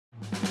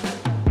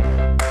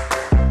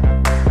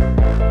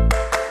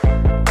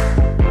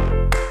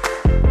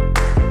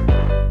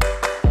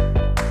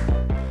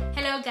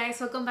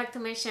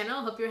my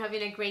channel. Hope you're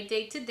having a great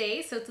day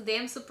today. So today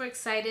I'm super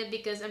excited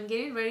because I'm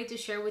getting ready to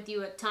share with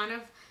you a ton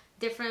of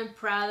different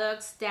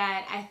products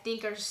that I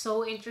think are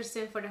so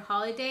interesting for the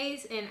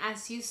holidays. And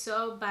as you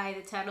saw by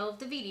the title of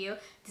the video,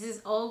 this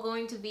is all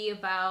going to be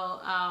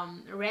about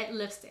red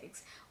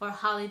lipsticks or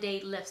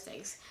holiday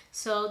lipsticks.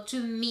 So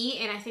to me,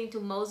 and I think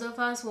to most of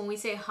us, when we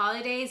say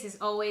holidays,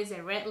 it's always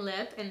a red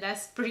lip, and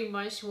that's pretty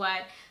much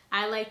what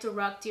I like to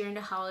rock during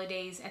the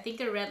holidays. I think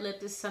a red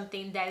lip is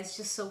something that is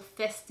just so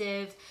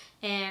festive,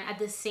 and at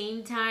the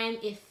same time,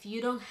 if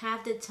you don't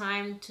have the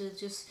time to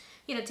just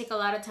take a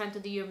lot of time to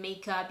do your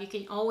makeup, you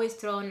can always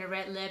throw in a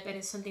red lip, and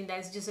it's something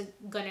that's just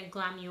gonna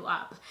glam you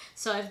up.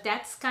 So if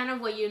that's kind of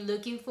what you're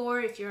looking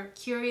for, if you're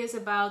curious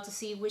about to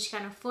see which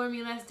kind of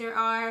formulas there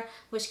are,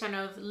 which kind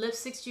of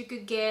lipsticks you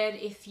could get,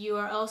 if you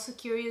are also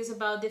curious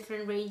about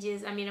different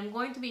ranges, I mean, I'm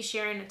going to be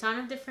sharing a ton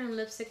of different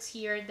lipsticks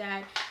here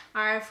that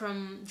are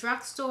from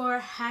Drugstore,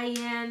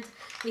 high-end.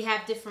 We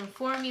have different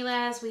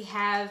formulas, we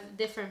have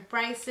different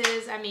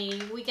prices. I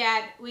mean, we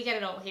got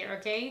it all here,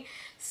 okay?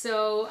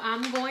 So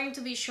I'm going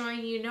to be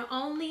showing you not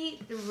only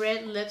the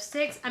red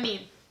lipsticks, I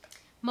mean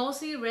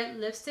mostly red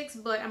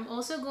lipsticks, but I'm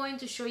also going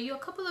to show you a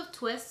couple of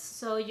twists,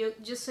 so you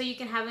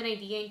can have an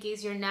idea in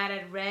case you're not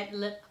a red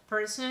lip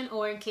person,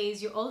 or in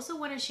case you also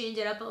want to change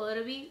it up a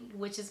little bit,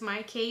 which is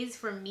my case.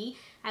 For me,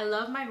 I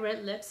love my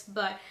red lips,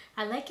 but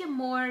I like it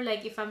more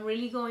like if I'm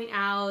really going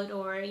out,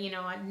 or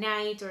at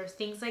night or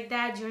things like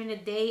that. During the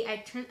day,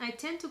 I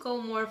tend to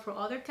go more for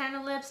other kind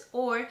of lips,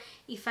 or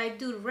if I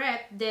do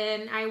red,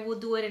 then I will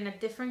do it in a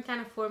different kind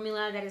of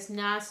formula that is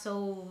not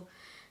so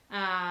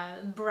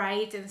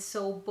bright and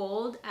so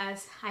bold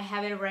as I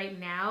have it right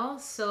now.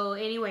 So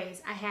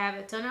anyways, I have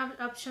a ton of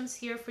options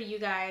here for you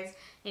guys,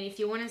 and if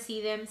you want to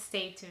see them,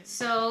 stay tuned.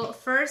 So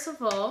first of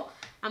all,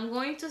 I'm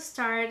going to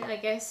start,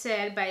 like I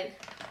said, by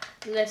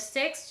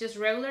lipsticks, just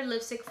regular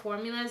lipstick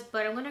formulas,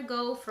 but I'm gonna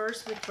go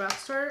first with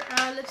Drugstore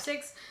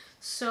lipsticks.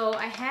 So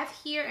I have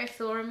here a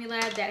formula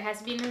that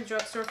has been in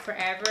Drugstore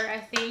forever, I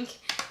think,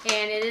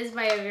 and it is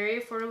by a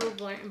very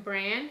affordable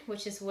brand,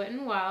 which is Wet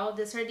n Wild.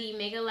 These are the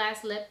Mega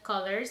Last Lip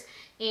colors,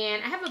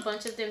 and I have a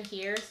bunch of them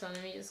here, so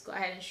let me just go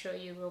ahead and show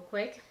you real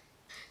quick.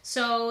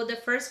 So the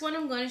first one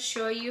I'm going to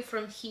show you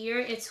from here,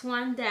 it's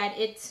one that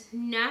it's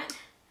not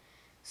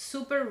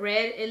super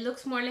red. It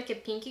looks more like a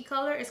pinky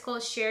color. It's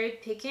called Cherry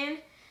Pickin'.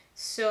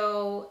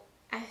 So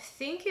I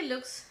think it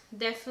looks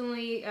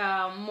definitely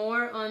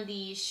more on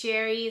the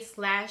cherry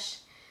slash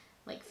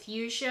like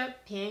fuchsia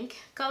pink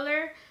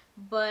color,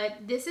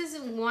 but this is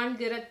one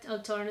good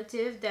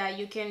alternative that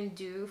you can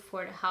do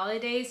for the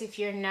holidays if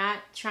you're not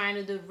trying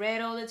to do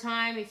red all the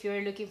time. If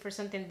you're looking for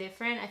something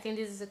different, I think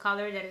this is a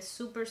color that is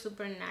super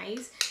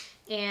nice.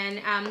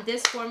 And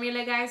this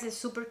formula, guys, is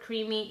super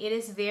creamy. It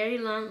is very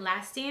long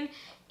lasting,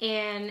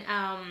 and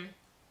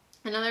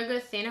another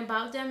good thing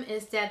about them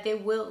is that they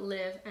will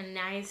leave a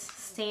nice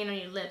stain on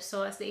your lips.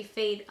 So as they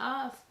fade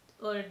off,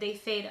 or they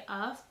fade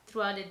off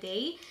throughout the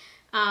day,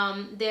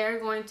 they're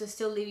going to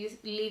still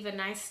leave a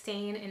nice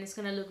stain, and it's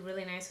going to look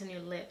really nice on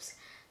your lips.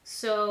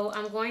 So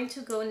I'm going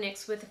to go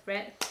next with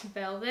Red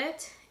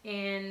Velvet,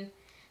 and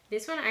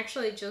this one I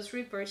actually just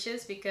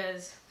repurchased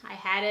because I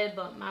had it,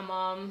 but my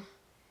mom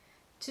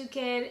took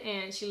it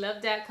and she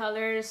loved that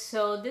color.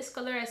 So this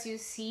color, as you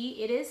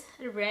see, it is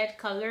a red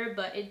color,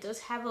 but it does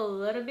have a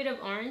little bit of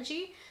orange,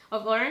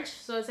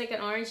 so it's like an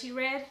orangey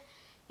red,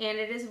 and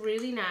it is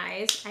really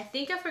nice. I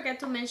think I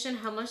forgot to mention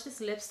how much these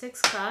lipsticks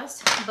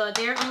cost, but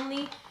they're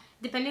only,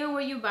 depending on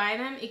where you buy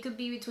them, it could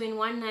be between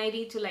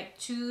 $1.90 to like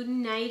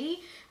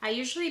 $2.90. I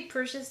usually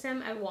purchase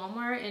them at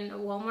Walmart, and at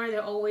Walmart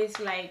they're always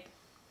like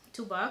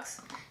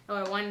 $2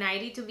 or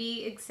 $1.90 to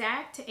be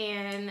exact,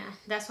 and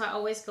that's why I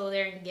always go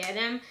there and get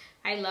them.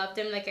 I love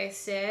them, like I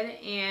said.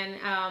 And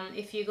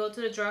if you go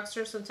to the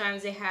drugstore,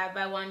 sometimes they have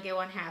buy one get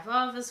one half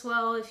off as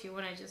well, if you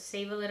want to just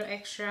save a little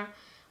extra.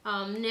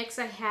 Next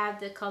I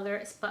have the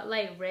color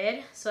Spotlight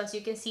Red. So as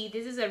you can see,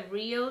 this is a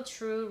real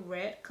true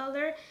red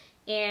color,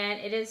 and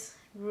it is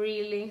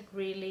really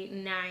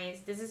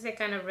nice. This is the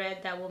kind of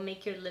red that will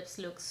make your lips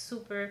look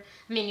super,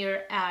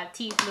 your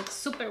teeth look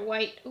super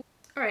white.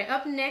 Alright,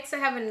 up next I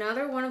have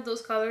another one of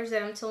those colors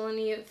that I'm telling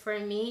you, for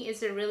me,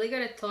 is a really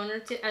good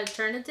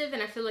alternative,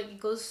 and I feel like it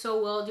goes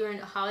so well during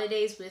the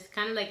holidays with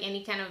kind of like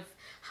any kind of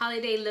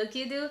holiday look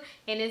you do,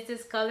 and it's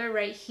this color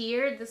right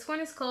here. This one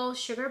is called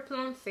Sugar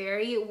Plum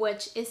Fairy,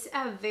 which is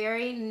a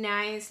very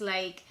nice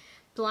like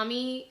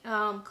plummy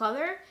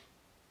color.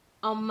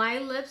 On my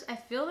lips, I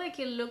feel like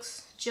it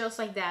looks just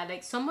like that.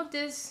 Like some of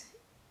this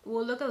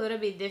will look a little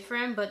bit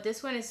different, but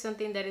this one is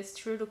something that is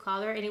true to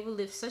color, and it will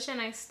leave such a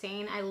nice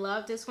stain. I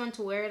love this one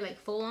to wear like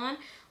full on,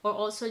 or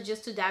also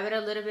just to dab it a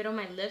little bit on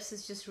my lips.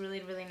 It's just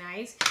really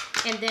nice.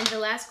 And then the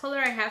last color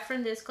I have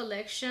from this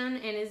collection,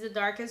 and is the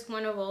darkest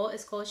one of all,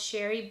 is called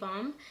Cherry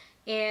Bomb,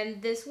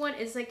 and this one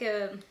is like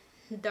a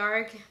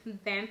dark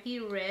vampy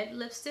red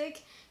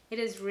lipstick. It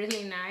is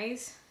really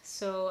nice.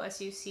 So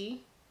as you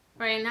see,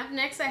 Alright, and up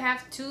next I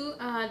have two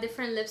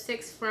different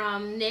lipsticks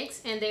from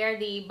NYX, and they are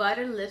the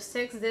butter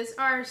lipsticks. These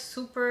are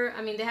super,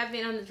 I mean, they have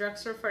been on the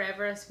drugstore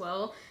forever as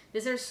well.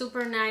 These are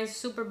super nice,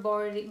 super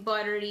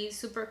buttery,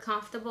 super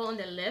comfortable on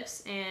the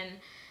lips, and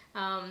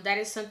that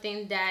is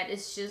something that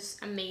is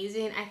just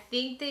amazing. I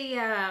think the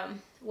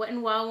Wet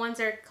n Wild ones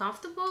are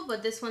comfortable,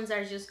 but these ones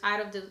are just out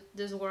of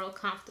this world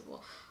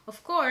comfortable.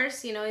 Of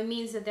course, you know, it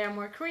means that they're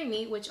more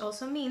creamy, which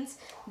also means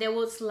they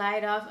will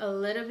slide off a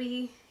little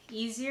bit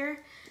easier.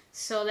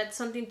 So that's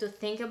something to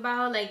think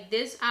about. Like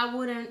this, I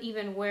wouldn't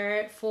even wear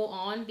it full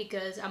on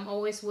because I'm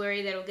always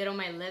worried that it'll get on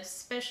my lips.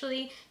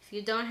 Especially if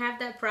you don't have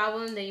that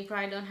problem, then you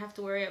probably don't have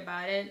to worry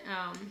about it,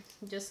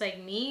 just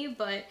like me.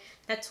 But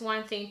that's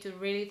one thing to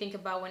really think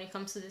about when it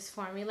comes to this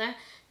formula.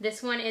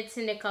 This one, it's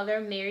in the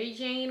color Mary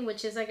Jane,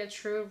 which is like a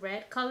true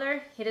red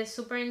color. It is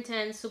super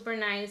intense, super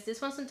nice.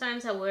 This one,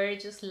 sometimes I wear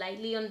it just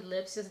lightly on the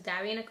lips, just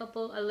dabbing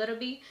a little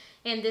bit.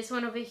 And this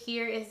one over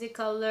here is the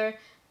color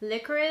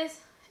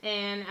Licorice.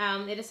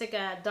 And it is like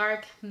a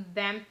dark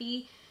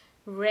vampy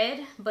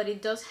red, but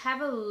it does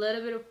have a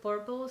little bit of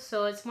purple,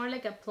 so it's more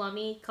like a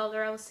plummy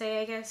color, I would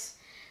say, I guess.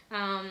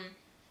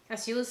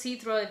 As you will see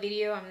throughout the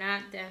video, I'm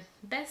not the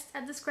best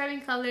at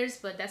describing colors,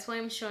 but that's why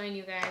I'm showing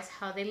you guys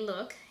how they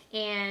look.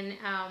 And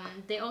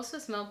they also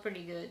smell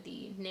pretty good,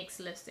 the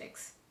NYX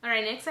lipsticks.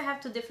 Alright, next I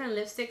have two different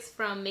lipsticks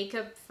from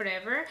Makeup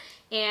Forever,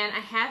 and I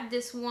have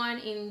this one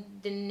in,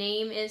 the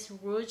name is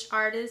Rouge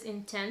Artist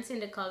Intense in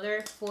the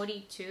color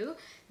 42.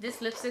 These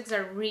lipsticks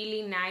are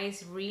really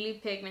nice, really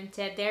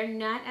pigmented. They're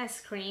not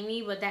as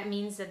creamy, but that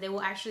means that they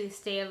will actually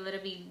stay a little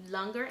bit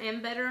longer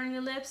and better on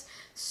your lips.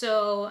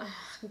 So,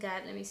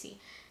 God, let me see.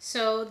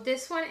 So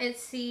this one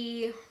is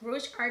the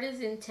Rouge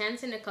Artist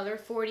Intense in the color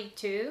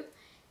 42,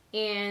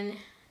 and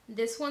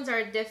these ones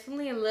are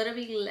definitely a little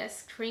bit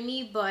less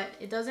creamy, but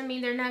it doesn't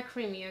mean they're not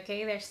creamy,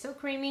 okay? They're still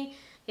creamy.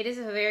 It is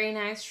a very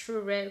nice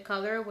true red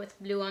color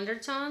with blue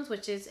undertones,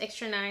 which is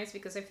extra nice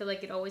because I feel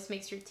like it always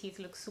makes your teeth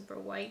look super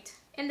white.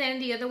 And then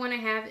the other one I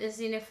have is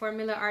in the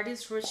Formula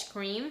Artist Rouge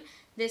Cream.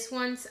 This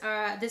one is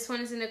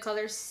in the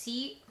color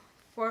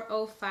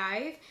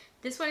C405.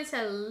 This one is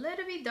a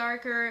little bit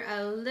darker,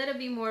 a little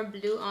bit more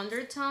blue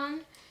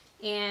undertone,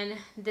 and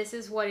this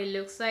is what it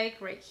looks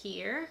like right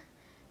here.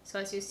 So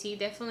as you see,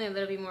 definitely a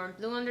little bit more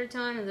blue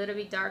undertone, a little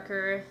bit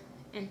darker,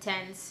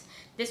 intense.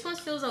 This one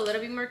feels a little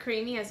bit more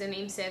creamy, as the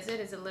name says it.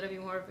 It's a little bit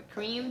more of a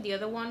cream. The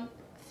other one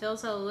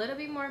feels a little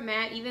bit more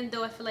matte, even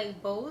though I feel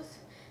like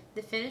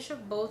the finish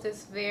of both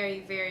is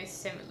very, very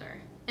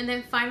similar. And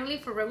then finally,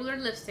 for regular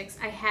lipsticks,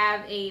 I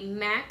have a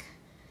MAC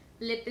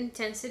Lip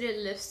Intensity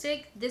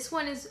lipstick. This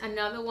one is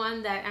another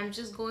one that I'm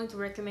just going to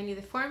recommend you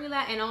the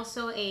formula, and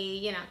also a,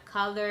 you know,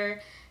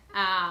 color,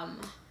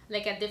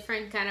 like a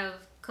different kind of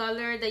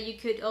color that you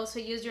could also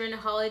use during the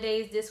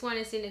holidays. This one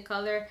is in the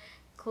color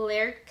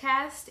Claire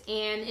Cast,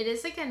 and it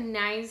is like a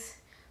nice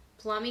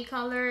plummy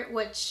color,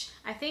 which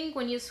I think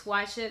when you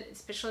swatch it,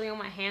 especially on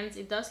my hands,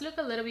 it does look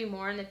a little bit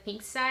more on the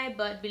pink side,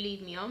 but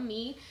believe me, on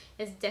me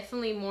it's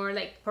definitely more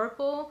like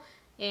purple,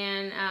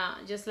 and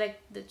just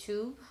like the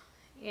tube.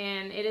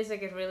 And it is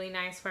like a really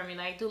nice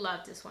formula. I do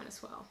love this one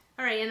as well.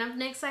 Alright, and up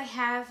next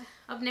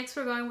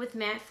we're going with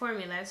matte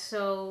formulas.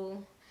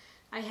 So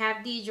I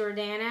have the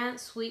Jordana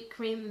Sweet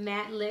Cream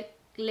Matte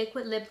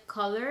Liquid Lip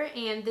Color,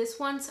 and this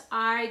ones,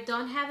 I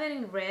don't have it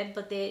in red,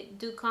 but they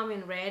do come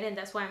in red, and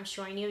that's why I'm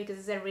showing you, because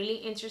it's a really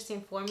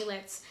interesting formula.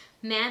 It's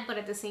matte, but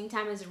at the same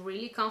time it's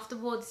really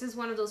comfortable. This is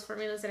one of those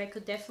formulas that I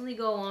could definitely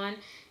go on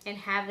and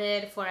have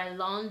it for a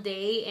long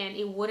day, and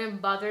it wouldn't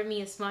bother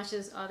me as much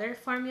as other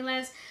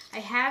formulas.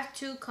 I have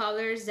two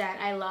colors that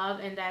I love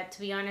and that,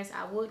 to be honest,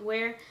 I would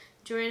wear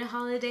during the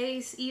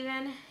holidays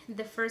even.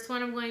 The first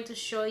one I'm going to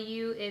show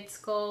you, it's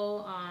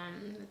called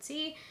let's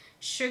see,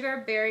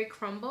 Sugar Berry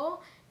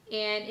Crumble,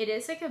 and it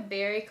is like a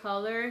berry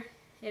color.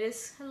 It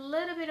is a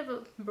little bit of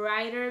a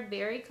brighter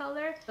berry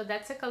color, so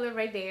that's the color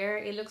right there.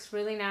 It looks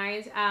really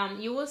nice.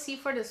 You will see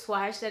for the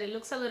swatch that it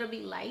looks a little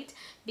bit light,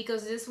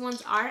 because these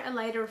ones are a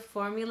lighter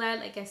formula.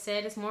 Like I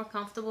said, it's more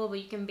comfortable, but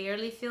you can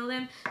barely feel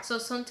them. So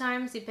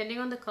sometimes, depending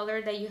on the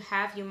color that you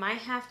have, you might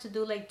have to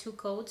do like 2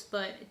 coats,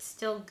 but it's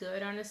still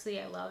good. Honestly,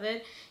 I love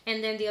it.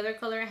 And then the other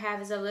color I have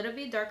is a little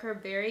bit darker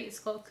berry. It's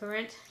called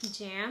Currant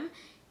Jam,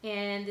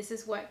 and this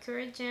is what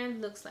Currant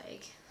Jam looks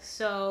like.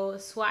 So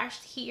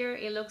swatched here,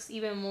 it looks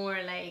even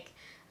more like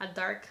a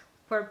dark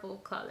purple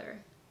color,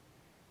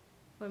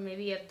 or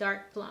maybe a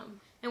dark plum.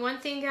 And one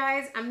thing,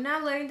 guys, I'm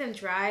not letting them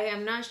dry.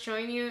 I'm not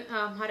showing you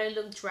how they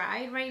look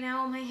dry right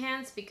now on my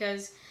hands,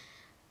 because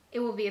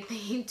it will be a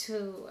pain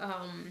to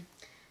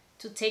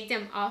take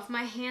them off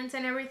my hands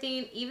and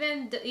everything.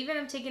 Even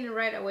I'm taking it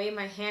right away,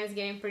 my hand is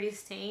getting pretty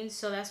stained,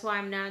 so that's why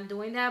I'm not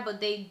doing that. But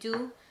they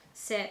do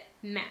set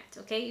matte,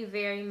 okay?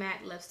 Very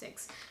matte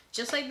lipsticks,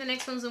 just like the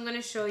next ones I'm going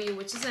to show you,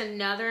 which is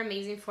another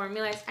amazing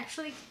formula. It's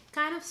actually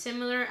kind of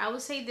similar. I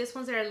would say this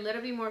ones are a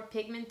little bit more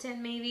pigmented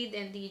maybe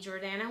than the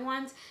Jordana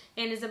ones,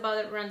 and it's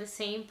about around the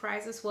same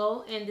price as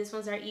well. And these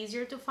ones are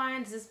easier to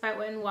find. This is by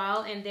Wet n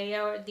Wild, and they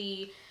are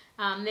the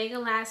Mega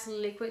Last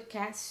Liquid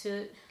Cat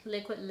Suit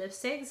liquid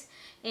lipsticks,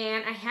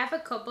 and I have a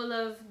couple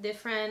of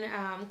different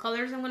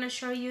colors I'm going to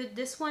show you.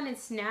 This one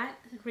is not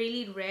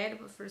really red,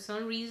 but for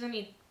some reason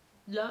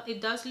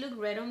it does look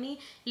red on me.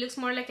 It looks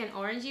more like an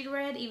orangey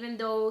red, even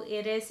though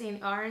it is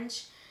an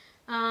orange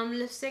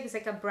lipstick. It's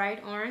like a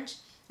bright orange.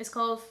 It's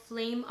called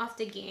Flame of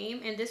the Game,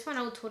 and this one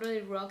I will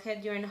totally rock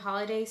it during the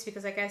holidays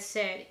because, like I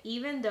said,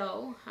 even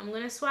though I'm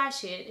gonna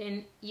swatch it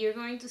and you're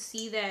going to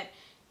see that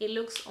it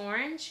looks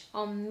orange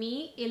on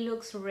me, it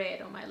looks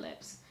red on my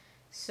lips.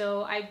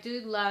 So I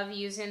do love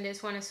using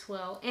this one as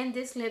well. And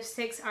these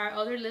lipsticks are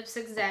other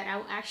lipsticks that I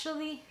will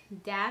actually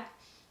dab,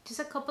 just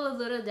a couple of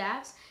little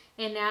dabs,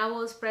 and I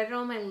will spread it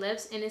on my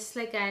lips, and it's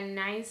like a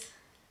nice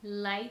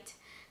light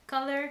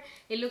color.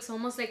 It looks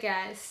almost like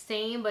a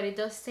stain, but it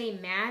does stay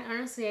matte.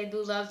 Honestly, I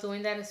do love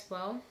doing that as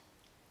well.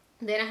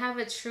 Then I have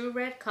a True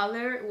Red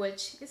color,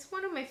 which is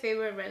one of my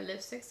favorite red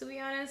lipsticks, to be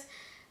honest.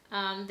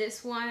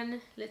 This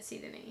one, let's see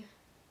the name.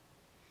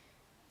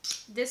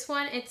 This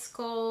one, it's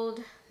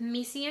called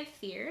Missy and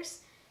Fierce,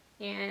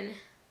 and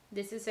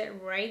this is it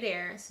right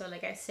there. So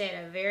like I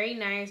said, a very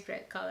nice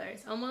red color.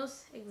 It's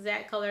almost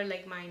exact color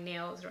like my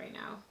nails right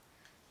now.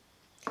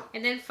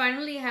 And then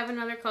finally I have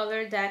another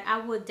color that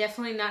I would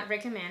definitely not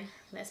recommend.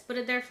 Let's put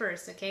it there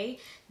first, okay?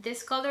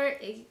 This color,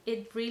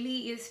 it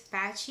really is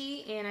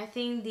patchy, and I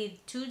think the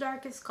two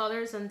darkest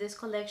colors on this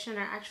collection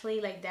are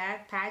actually like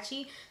that,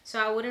 patchy. So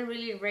I wouldn't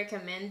really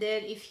recommend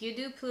it. If you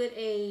do put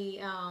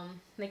a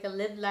like a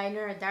lip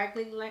liner, a dark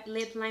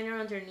lip liner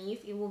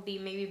underneath, it will be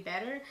maybe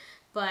better.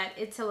 But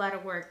it's a lot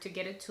of work to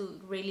get it to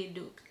really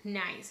look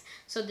nice.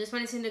 So this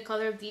one is in the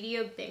color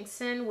Video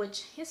Vixen,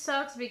 which it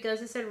sucks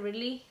because it's a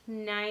really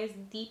nice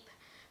deep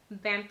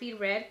vampy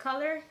red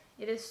color.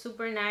 It is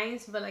super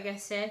nice, but like I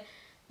said,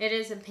 it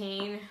is a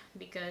pain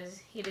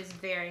because it is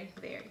very,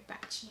 very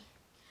patchy.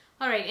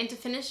 Alright, and to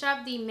finish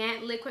up the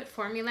matte liquid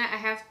formula, I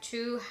have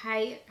two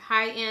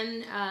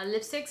high-end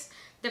lipsticks.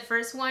 The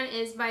first one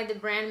is by the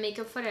brand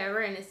Makeup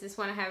Forever, and it's this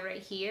one I have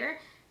right here.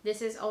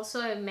 This is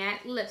also a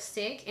matte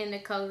lipstick in the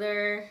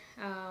color,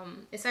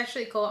 it's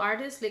actually called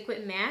Artist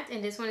Liquid Matte,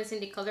 and this one is in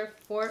the color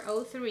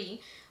 403,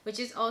 which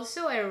is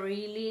also a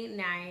really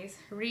nice,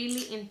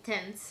 really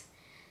intense.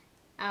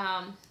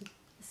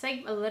 It's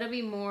like a little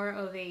bit more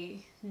of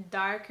a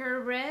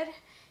darker red,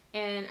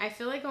 and I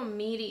feel like on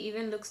me it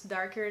even looks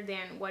darker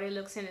than what it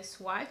looks in a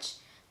swatch.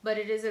 But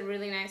it is a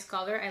really nice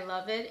color. I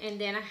love it. And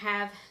then I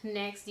have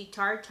next the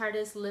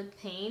Tarte Lip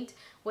Paint,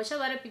 which a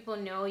lot of people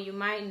know, you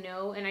might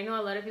know, and I know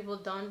a lot of people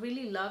don't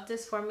really love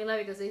this formula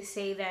because they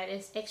say that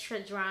it's extra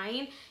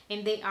drying,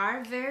 and they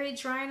are very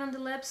drying on the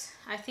lips.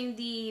 I think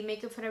the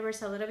Makeup Forever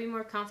is a little bit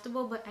more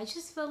comfortable, but I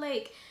just feel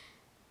like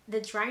the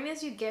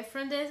dryness you get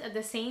from this, at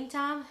the same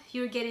time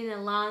you're getting a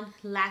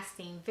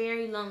long-lasting,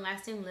 very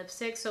long-lasting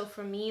lipstick. So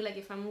for me, like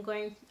if I'm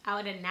going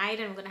out at night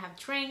and I'm gonna have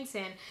drinks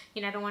and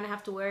I don't want to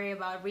have to worry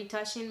about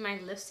retouching my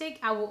lipstick,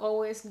 I will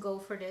always go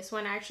for this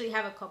one. I actually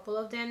have a couple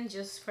of them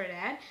just for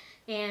that,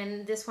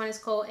 and this one is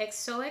called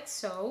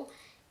XOXO,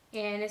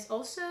 and it's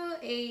also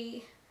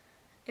a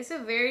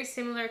very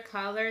similar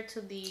color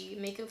to the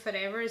Makeup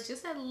Forever. It's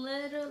just a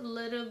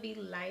little bit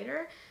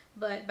lighter,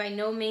 but by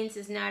no means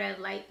is not a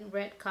light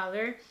red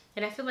color,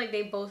 and I feel like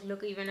they both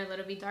look even a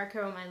little bit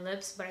darker on my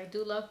lips, but I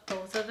do love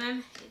both of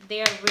them.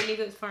 They are really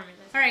good formulas.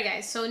 Alright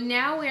guys, so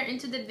now we're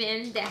into the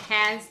bin that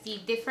has the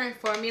different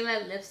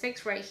formula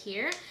lipsticks right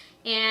here,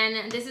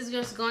 and this is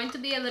just going to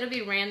be a little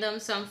bit random.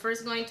 So I'm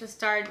first going to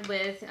start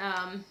with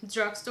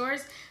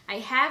Drugstores. I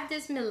have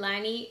this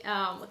Milani,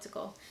 what's it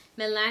called?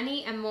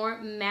 Milani Amore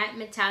Matte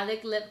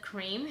Metallic Lip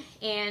Cream,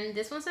 and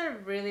this one's a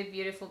really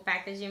beautiful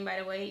packaging, by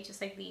the way, just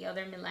like the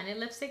other Milani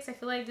lipsticks. I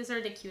feel like these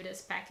are the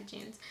cutest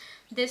packagings.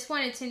 This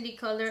one, it's in the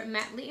color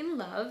Madly in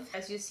Love.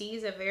 As you see,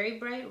 it's a very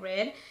bright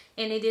red,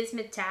 and it is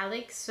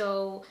metallic.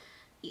 So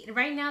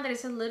right now that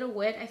it's a little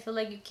wet, I feel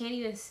like you can't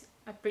even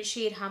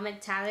appreciate how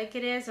metallic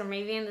it is, or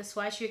maybe in the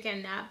swatch you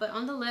cannot, but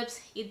on the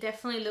lips it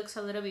definitely looks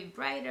a little bit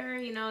brighter.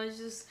 It's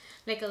just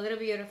like a little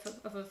bit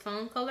of a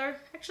phone color.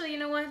 Actually, you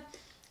know what?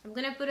 I'm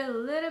gonna put a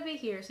little bit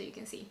here so you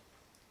can see.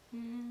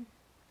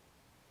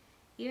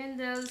 Even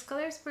though this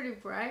color is pretty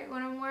bright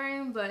when I'm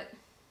wearing, but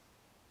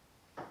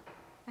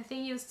I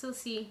think you'll still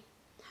see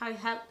how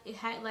it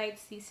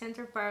highlights the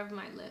center part of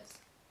my lips.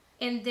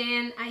 And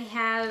then I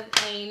have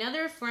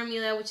another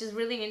formula which is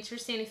really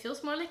interesting. It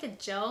feels more like a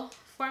gel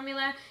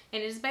formula,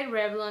 and it is by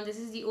Revlon. This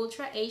is the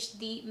Ultra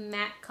HD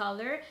Matte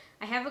color.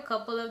 I have a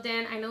couple of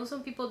them. I know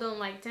some people don't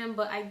like them,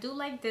 but I do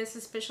like this,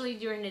 especially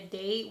during the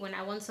day when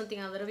I want something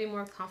a little bit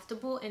more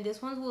comfortable, and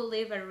this one will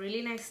leave a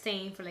really nice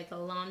stain for like a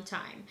long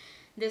time.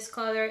 This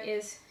color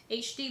is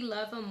HD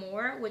Love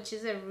Amore, which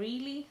is a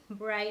really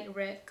bright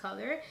red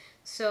color.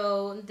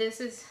 So this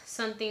is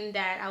something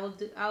that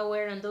I'll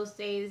wear on those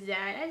days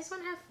that I just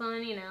want to have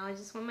fun. I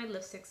just want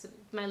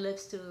my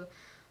lips to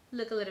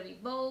look a little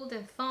bit bold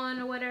and fun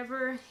or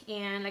whatever.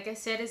 And like I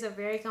said, it's a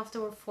very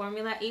comfortable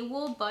formula. It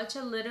will budge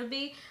a little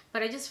bit,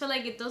 but I just feel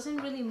like it doesn't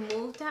really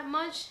move that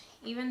much,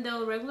 even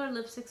though regular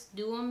lipsticks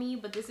do on me.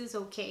 But this is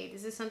okay.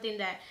 This is something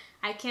that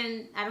I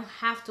don't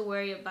have to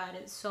worry about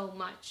it so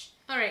much.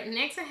 All right,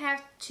 next I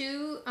have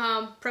two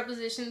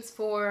propositions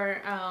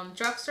for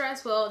Drugstore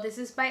as well. This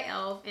is by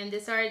e.l.f. and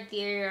these are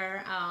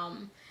their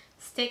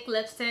stick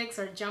lipsticks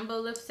or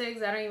jumbo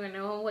lipsticks. I don't even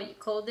know what you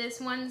call these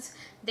ones.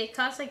 They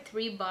cost like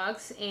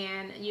 $3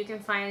 and you can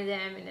find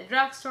them in the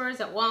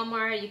drugstores, at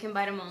Walmart. You can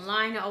buy them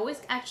online. I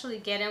always actually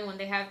get them when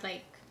they have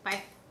like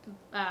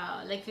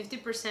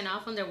 50%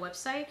 off on their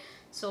website.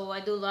 So I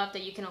do love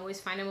that you can always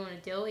find them on a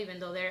deal, even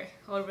though they're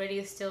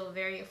already still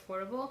very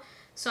affordable.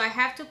 So I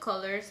have two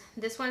colors.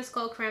 This one is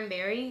called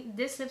Cranberry.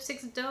 These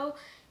lipsticks though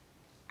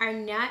are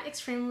not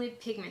extremely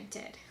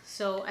pigmented.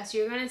 So as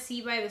you're gonna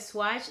see by the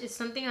swatch, it's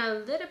something a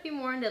little bit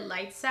more on the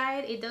light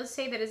side. It does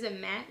say that it's a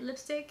matte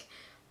lipstick,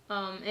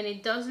 and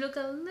it does look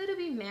a little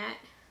bit matte.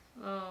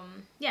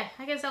 Yeah,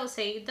 I guess I would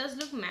say it does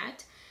look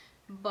matte.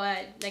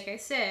 But like I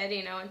said,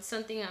 you know, it's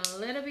something a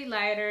little bit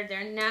lighter.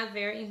 They're not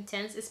very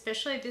intense,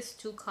 especially these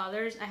two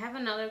colors. I have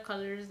another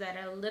colors that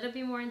are a little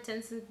bit more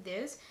intense than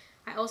this.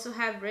 I also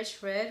have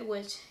Rich Red,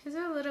 which is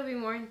a little bit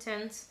more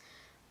intense,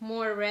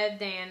 more red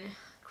than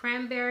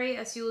Cranberry.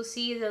 As you will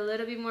see, is a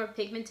little bit more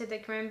pigmented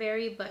than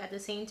Cranberry, but at the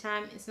same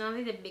time, it's not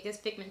like the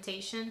biggest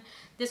pigmentation.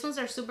 These ones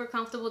are super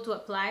comfortable to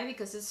apply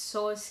because it's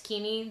so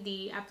skinny,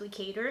 the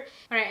applicator.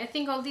 All right, I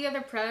think all the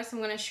other products I'm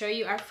going to show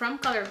you are from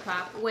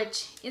ColourPop,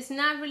 which is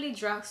not really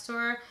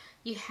drugstore.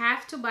 You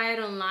have to buy it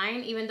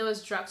online, even though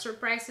it's drugstore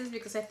prices,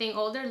 because I think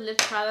all their lip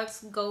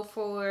products go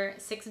for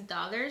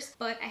 $6.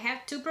 But I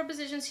have two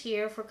propositions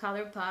here for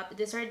ColourPop.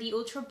 These are the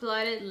Ultra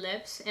Blooded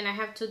lips, and I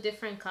have two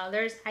different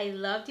colors. I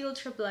love the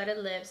Ultra Blooded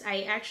lips.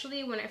 I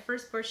actually, when I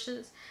first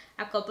purchased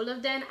a couple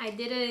of them, I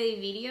did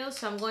a video,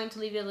 so I'm going to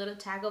leave you a little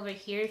tag over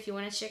here if you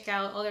want to check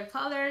out other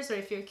colors, or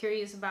if you're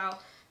curious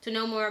to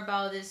know more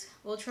about this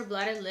Ultra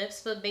Blooded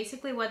lips. But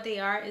basically what they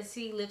are is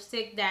the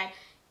lipstick that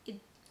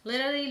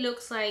literally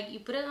looks like you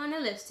put it on a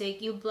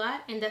lipstick, you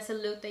blot, and that's the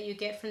look that you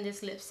get from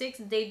these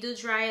lipsticks. They do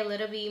dry a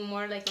little bit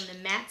more like on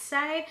the matte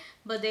side,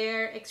 but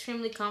they're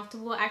extremely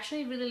comfortable. I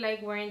actually really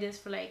like wearing this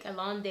for like a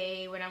long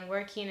day when I'm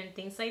working and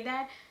things like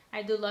that.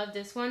 I do love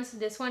this one. So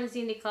this one is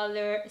in the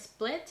color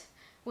Split,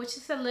 which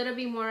is a little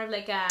bit more of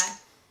like a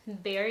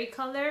berry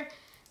color.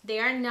 They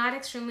are not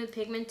extremely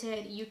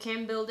pigmented. You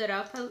can build it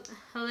up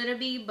a little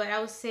bit, but I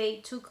would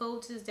say 2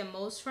 coats is the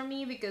most for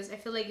me, because I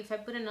feel like if I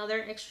put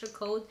another extra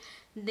coat,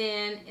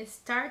 then it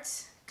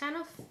starts kind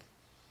of,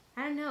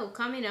 I don't know,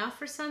 coming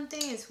off or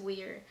something. It's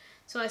weird.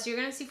 So as you're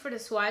gonna see for the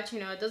swatch, you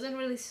know, it doesn't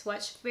really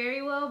swatch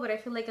very well, but I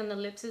feel like on the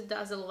lips it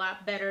does a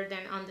lot better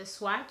than on the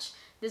swatch.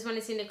 This one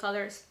is in the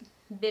color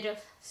Bit of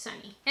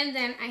Sunny. And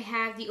then I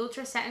have the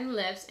Ultra Satin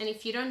lips, and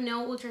if you don't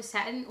know Ultra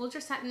Satin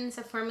is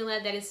a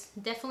formula that is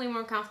definitely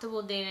more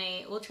comfortable than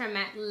a ultra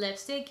matte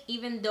lipstick,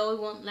 even though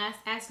it won't last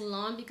as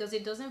long because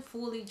it doesn't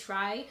fully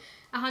dry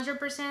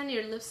 100%.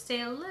 Your lips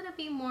stay a little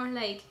bit more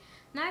like,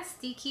 not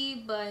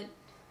sticky, but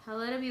a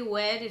little bit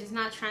wet. It is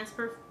not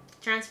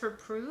transfer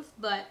proof,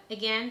 but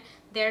again,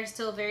 they're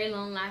still very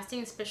long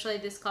lasting, especially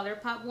these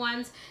ColourPop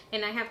ones.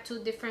 And I have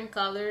two different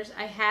colors.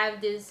 I have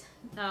this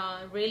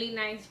really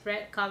nice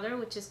red color,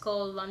 which is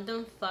called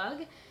London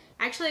Fog.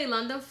 Actually,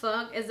 London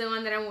Fog is the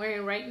one that I'm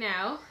wearing right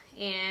now,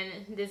 and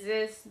this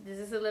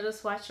is a little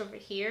swatch over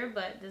here,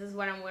 but this is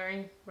what I'm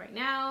wearing right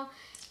now.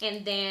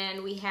 And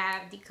then we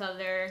have the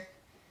color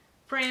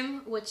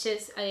Prim, which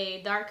is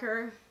a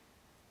darker,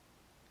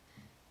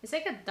 it's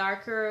like a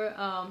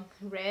darker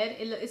red.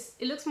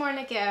 It looks more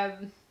like a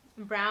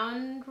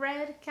brown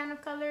red kind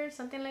of color,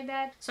 something like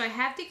that. So I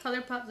have the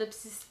ColourPop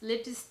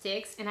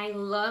lipsticks, and I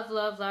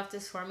love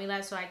this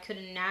formula, so I could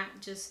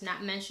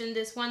not mention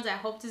this one. I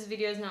hope this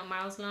video is not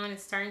miles long.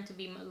 It's starting to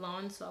be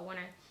long, so I want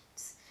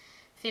to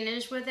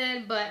finish with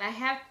it. But I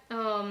have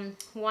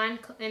one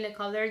in the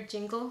color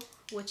Jingle,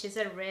 which is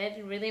a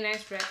red, really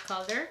nice red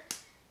color,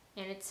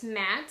 and it's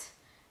matte.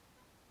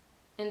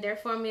 And their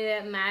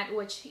formula matte,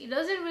 which it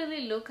doesn't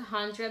really look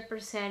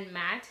 100%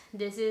 matte.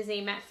 This is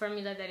a matte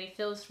formula that it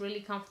feels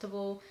really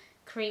comfortable,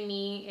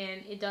 creamy,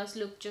 and it does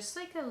look just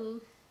like a,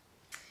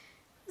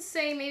 let's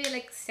say maybe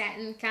like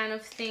satin kind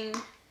of thing,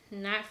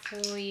 not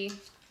fully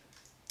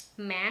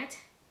matte.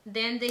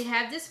 Then they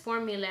have this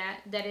formula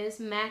that is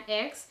Matte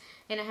X,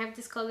 and I have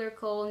this color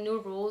called New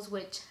Rules,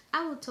 which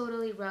I will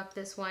totally rock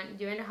this one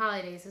during the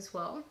holidays as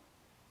well.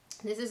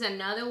 This is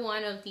another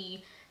one of the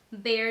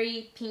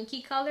berry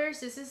pinky colors.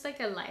 This is like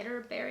a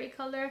lighter berry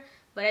color,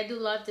 but I do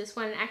love this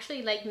one. I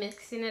actually like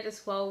mixing it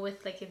as well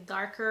with like a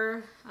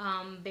darker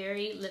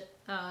berry lip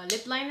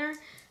liner,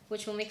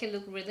 which will make it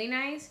look really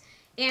nice.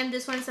 And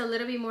this one is a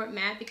little bit more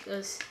matte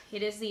because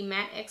it is the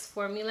Matte X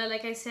formula,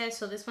 like I said,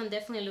 so this one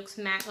definitely looks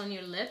matte on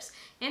your lips.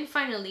 And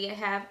finally,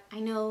 I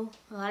know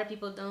a lot of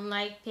people don't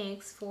like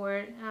pinks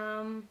for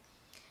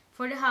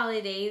the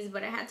holidays,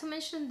 but I had to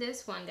mention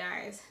this one,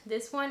 guys.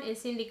 This one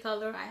is in the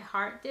color I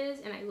Heart This,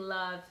 and I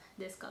love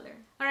this color.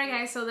 Alright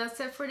guys, so that's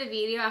it for the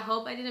video. I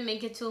hope I didn't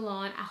make it too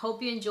long. I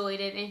hope you enjoyed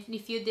it, and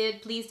if you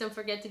did, please don't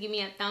forget to give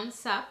me a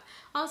thumbs up.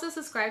 Also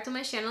subscribe to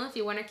my channel if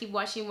you want to keep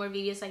watching more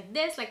videos like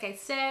this. Like I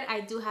said,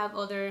 I do have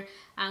other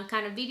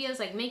kind of videos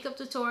like makeup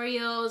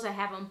tutorials. I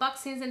have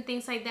unboxings and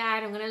things like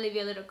that. I'm gonna leave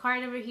you a little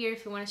card over here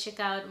if you want to check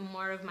out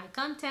more of my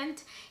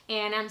content.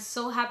 And I'm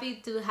so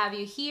happy to have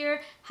you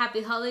here.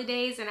 Happy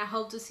holidays, and I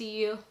hope to see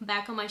you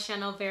back on my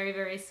channel very,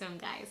 very soon,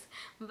 guys.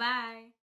 Bye.